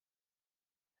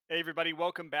Hey, everybody,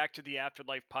 welcome back to the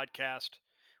Afterlife podcast.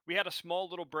 We had a small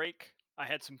little break. I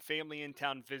had some family in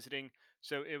town visiting,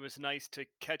 so it was nice to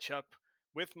catch up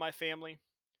with my family.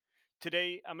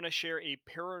 Today, I'm going to share a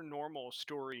paranormal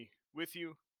story with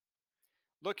you.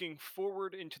 Looking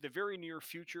forward into the very near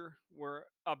future, we're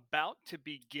about to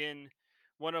begin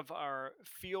one of our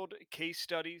field case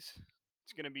studies.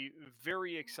 It's going to be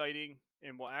very exciting,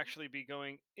 and we'll actually be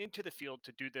going into the field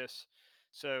to do this.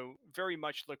 So, very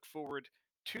much look forward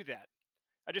to that.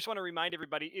 I just want to remind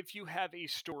everybody if you have a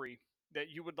story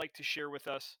that you would like to share with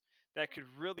us that could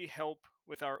really help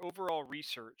with our overall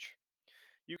research,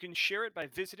 you can share it by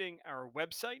visiting our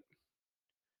website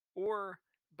or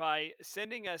by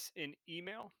sending us an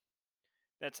email.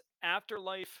 That's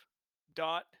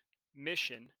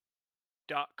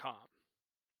afterlife.mission.com.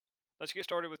 Let's get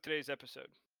started with today's episode.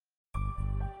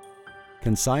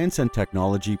 Can science and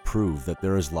technology prove that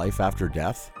there is life after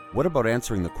death? What about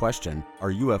answering the question,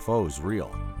 are UFOs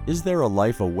real? Is there a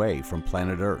life away from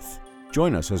planet Earth?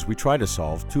 Join us as we try to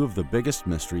solve two of the biggest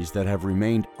mysteries that have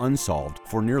remained unsolved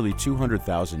for nearly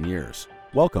 200,000 years.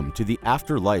 Welcome to the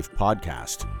Afterlife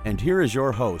podcast, and here is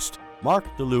your host, Mark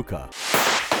DeLuca.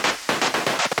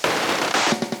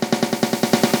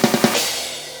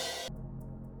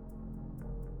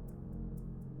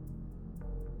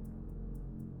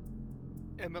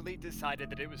 Emily decided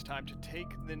that it was time to take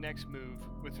the next move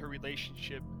with her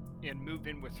relationship and move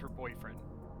in with her boyfriend.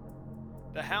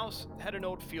 The house had an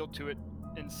old feel to it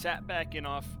and sat back in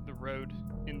off the road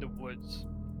in the woods.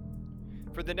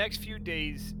 For the next few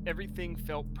days, everything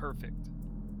felt perfect.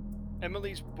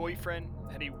 Emily's boyfriend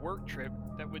had a work trip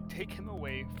that would take him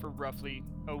away for roughly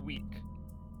a week.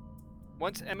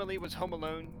 Once Emily was home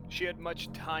alone, she had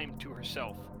much time to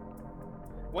herself.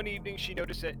 One evening, she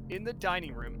noticed that in the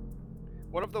dining room,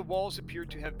 one of the walls appeared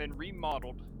to have been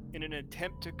remodeled in an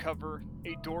attempt to cover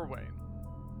a doorway.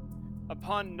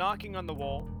 Upon knocking on the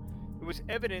wall, it was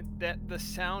evident that the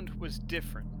sound was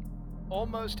different,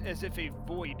 almost as if a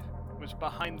void was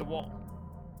behind the wall.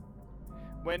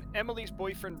 When Emily's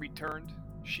boyfriend returned,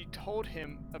 she told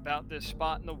him about this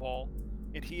spot in the wall,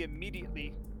 and he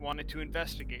immediately wanted to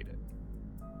investigate it.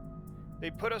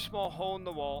 They put a small hole in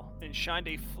the wall and shined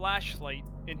a flashlight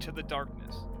into the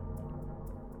darkness.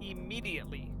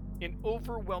 Immediately, an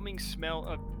overwhelming smell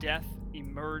of death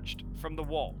emerged from the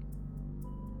wall.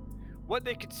 What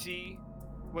they could see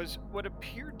was what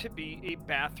appeared to be a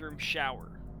bathroom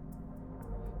shower.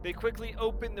 They quickly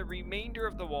opened the remainder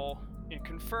of the wall and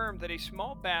confirmed that a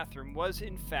small bathroom was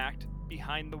in fact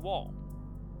behind the wall.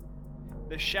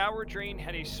 The shower drain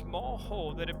had a small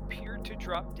hole that appeared to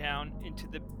drop down into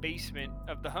the basement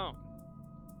of the home.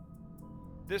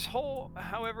 This hole,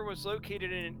 however, was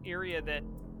located in an area that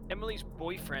Emily's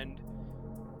boyfriend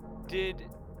did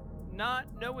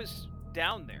not know was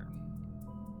down there.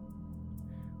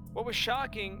 What was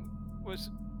shocking was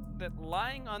that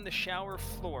lying on the shower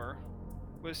floor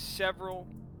was several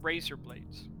razor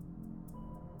blades.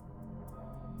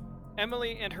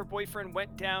 Emily and her boyfriend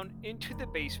went down into the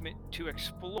basement to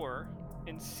explore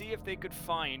and see if they could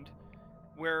find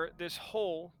where this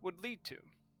hole would lead to.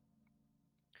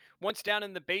 Once down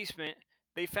in the basement,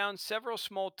 they found several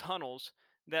small tunnels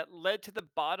that led to the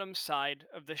bottom side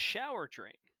of the shower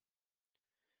drain.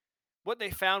 What they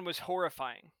found was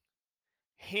horrifying: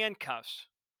 handcuffs,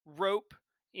 rope,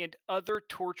 and other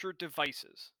torture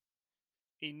devices.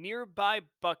 A nearby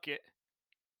bucket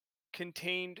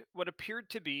contained what appeared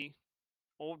to be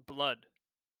old blood.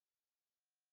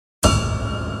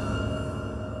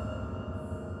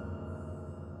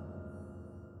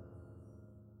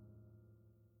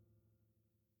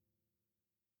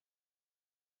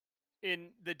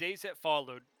 In the days that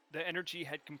followed, the energy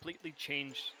had completely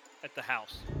changed at the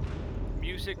house.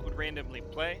 Music would randomly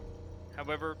play.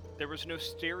 However, there was no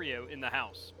stereo in the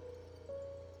house.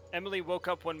 Emily woke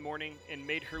up one morning and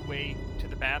made her way to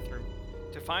the bathroom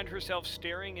to find herself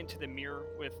staring into the mirror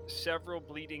with several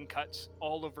bleeding cuts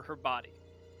all over her body.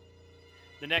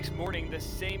 The next morning, the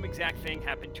same exact thing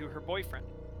happened to her boyfriend.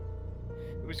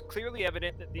 It was clearly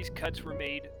evident that these cuts were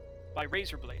made by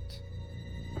razor blades.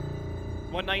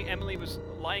 One night, Emily was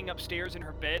lying upstairs in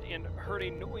her bed and heard a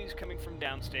noise coming from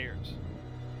downstairs.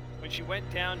 When she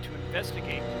went down to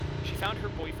investigate, she found her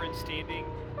boyfriend standing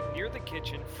near the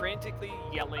kitchen, frantically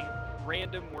yelling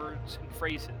random words and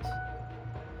phrases.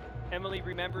 Emily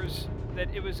remembers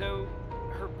that it was as though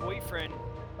her boyfriend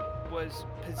was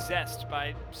possessed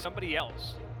by somebody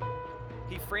else.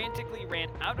 He frantically ran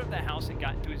out of the house and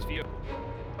got into his vehicle.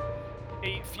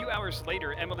 A few hours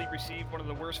later, Emily received one of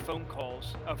the worst phone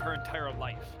calls of her entire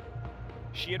life.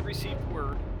 She had received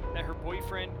word that her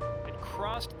boyfriend had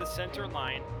crossed the center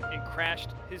line and crashed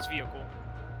his vehicle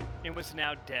and was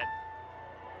now dead.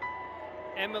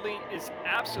 Emily is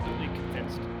absolutely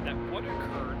convinced that what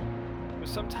occurred was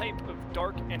some type of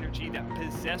dark energy that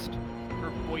possessed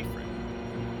her boyfriend.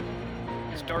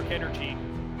 This dark energy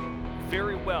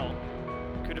very well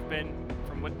could have been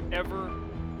from whatever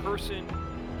person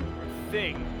or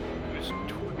thing was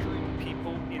torturing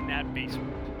people in that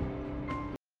basement.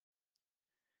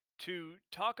 To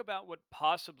talk about what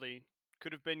possibly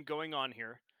could have been going on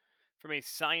here from a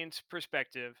science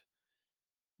perspective,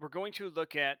 we're going to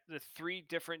look at the three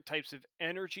different types of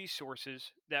energy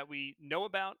sources that we know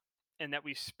about and that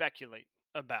we speculate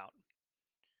about.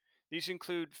 These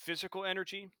include physical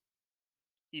energy,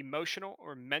 emotional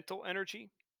or mental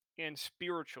energy, and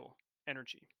spiritual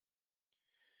energy.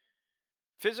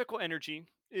 Physical energy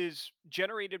is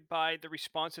generated by the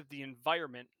response of the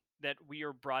environment that we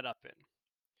are brought up in.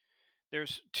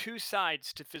 There's two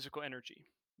sides to physical energy.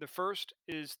 The first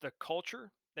is the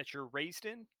culture that you're raised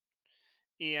in,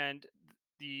 and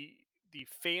the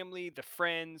family, the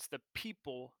friends, the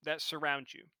people that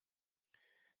surround you.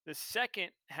 The second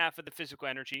half of the physical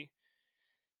energy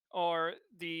are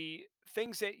the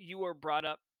things that you are brought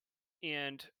up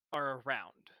and are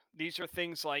around. These are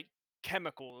things like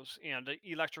chemicals and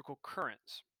electrical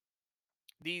currents.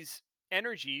 These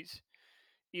energies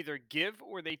either give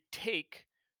or they take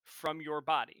from your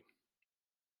body.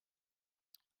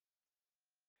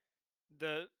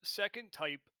 The second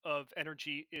type of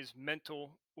energy is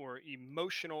mental or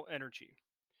emotional energy.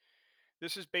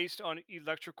 This is based on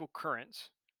electrical currents,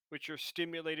 which are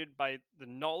stimulated by the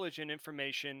knowledge and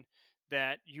information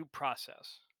that you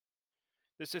process.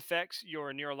 This affects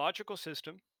your neurological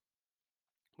system,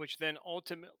 which then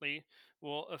ultimately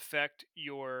will affect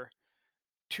your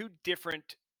two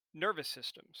different nervous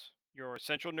systems, your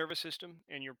central nervous system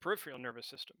and your peripheral nervous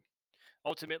system.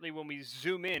 Ultimately, when we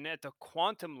zoom in at the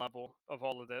quantum level of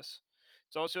all of this,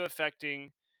 it's also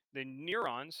affecting the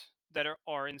neurons that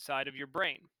are inside of your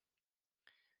brain.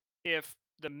 If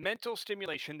the mental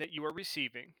stimulation that you are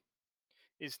receiving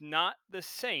is not the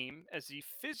same as the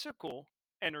physical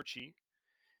energy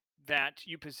that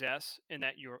you possess and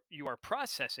that you are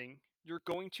processing, you're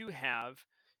going to have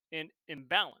an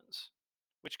imbalance,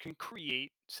 which can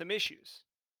create some issues.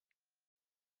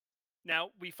 Now,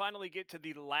 we finally get to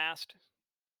the last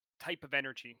type of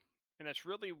energy, and that's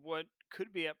really what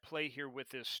could be at play here with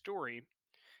this story,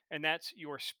 and that's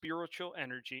your spiritual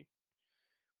energy,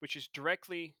 which is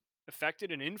directly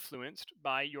affected and influenced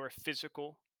by your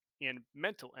physical and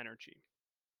mental energy.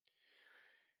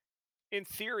 In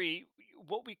theory,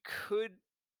 what we could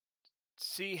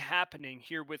see happening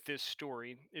here with this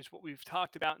story is what we've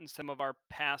talked about in some of our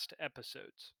past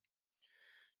episodes.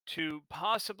 To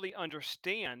possibly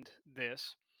understand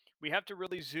this, we have to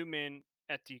really zoom in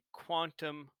at the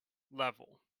quantum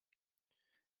level.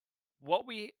 What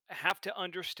we have to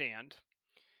understand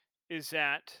is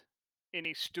that in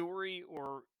a story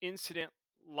or incident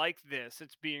like this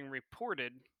that's being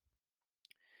reported,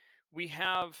 we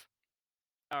have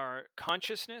our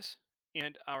consciousness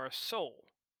and our soul.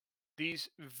 These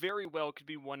very well could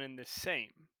be one and the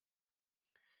same.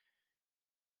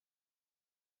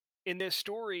 In this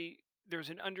story, there's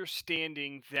an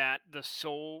understanding that the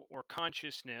soul or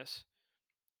consciousness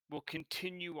will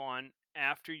continue on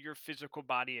after your physical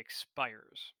body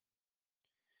expires.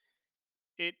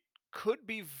 It could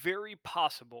be very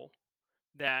possible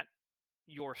that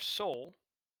your soul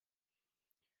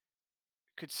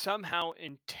could somehow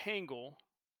entangle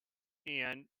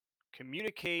and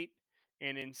communicate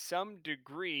and, in some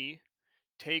degree,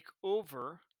 take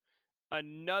over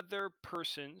another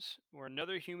person's or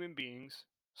another human being's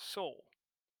soul.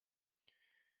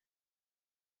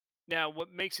 Now,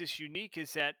 what makes this unique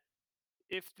is that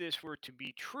if this were to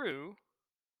be true,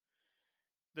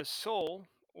 the soul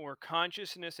or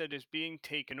consciousness that is being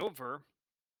taken over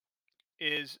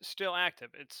is still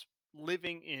active. It's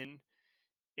living in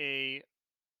a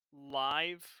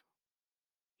live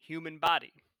human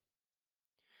body.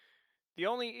 The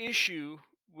only issue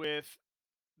with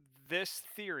this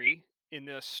theory in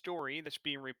the story that's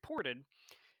being reported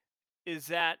is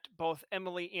that both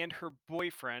Emily and her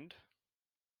boyfriend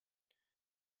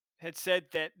had said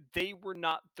that they were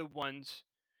not the ones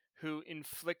who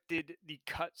inflicted the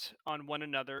cuts on one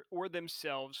another or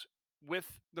themselves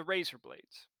with the razor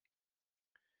blades.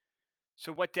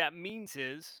 So what that means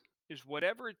is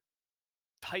whatever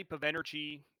type of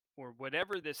energy or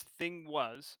whatever this thing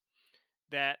was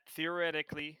that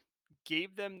theoretically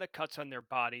gave them the cuts on their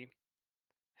body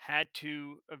had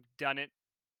to have done it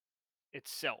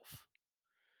itself.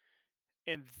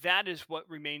 And that is what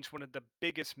remains one of the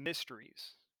biggest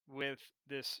mysteries with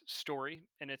this story.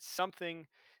 And it's something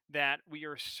that we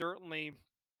are certainly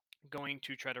going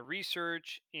to try to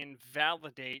research and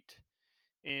validate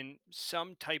in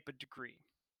some type of degree.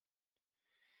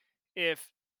 If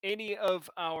any of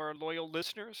our loyal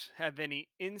listeners have any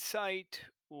insight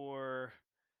or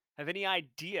have any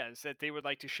ideas that they would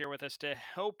like to share with us to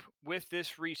help with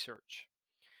this research,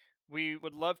 we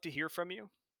would love to hear from you.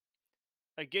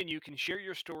 Again, you can share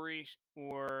your story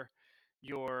or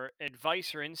your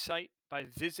advice or insight by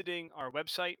visiting our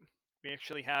website. We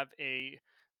actually have a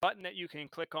button that you can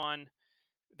click on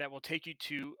that will take you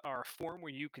to our form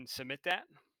where you can submit that.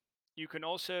 You can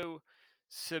also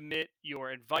submit your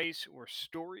advice or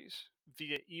stories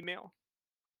via email.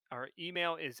 Our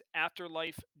email is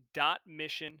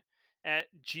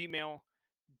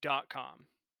afterlife.mission@gmail.com.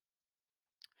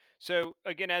 So,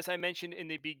 again, as I mentioned in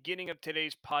the beginning of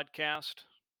today's podcast,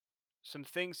 some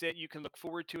things that you can look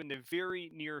forward to in the very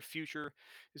near future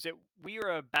is that we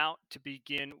are about to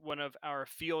begin one of our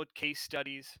field case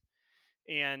studies.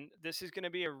 And this is going to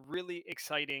be a really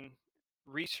exciting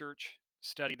research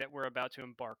study that we're about to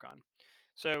embark on.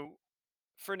 So,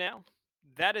 for now,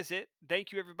 that is it.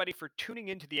 Thank you, everybody, for tuning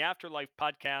into the Afterlife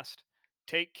podcast.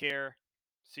 Take care.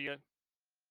 See you